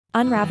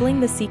Unraveling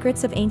the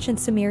secrets of ancient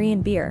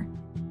Sumerian beer.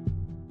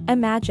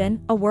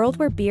 Imagine a world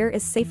where beer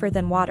is safer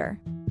than water.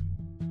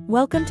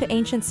 Welcome to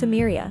ancient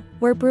Sumeria,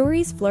 where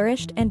breweries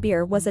flourished and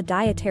beer was a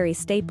dietary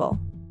staple.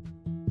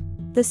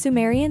 The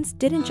Sumerians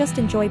didn't just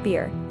enjoy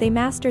beer, they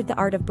mastered the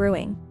art of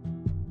brewing.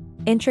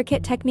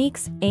 Intricate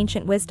techniques,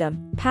 ancient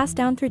wisdom, passed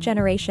down through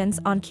generations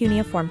on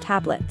cuneiform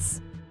tablets.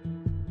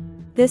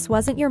 This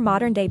wasn't your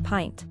modern-day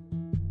pint.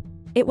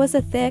 It was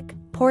a thick,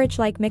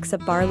 porridge-like mix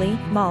of barley,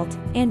 malt,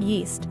 and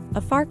yeast,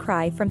 a far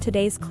cry from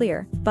today's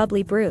clear,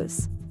 bubbly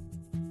brews.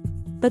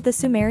 But the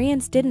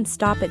Sumerians didn't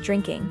stop at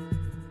drinking.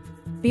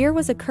 Beer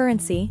was a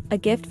currency, a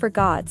gift for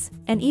gods,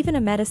 and even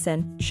a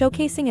medicine,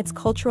 showcasing its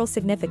cultural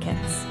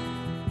significance.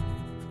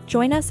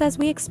 Join us as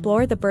we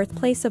explore the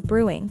birthplace of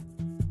brewing.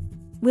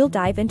 We'll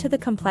dive into the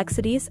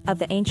complexities of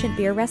the ancient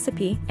beer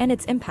recipe and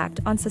its impact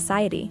on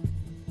society.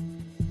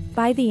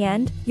 By the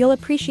end, you'll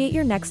appreciate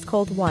your next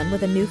cold one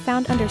with a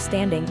newfound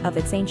understanding of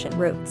its ancient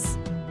roots.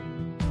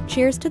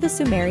 Cheers to the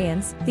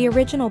Sumerians, the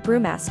original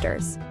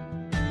brewmasters.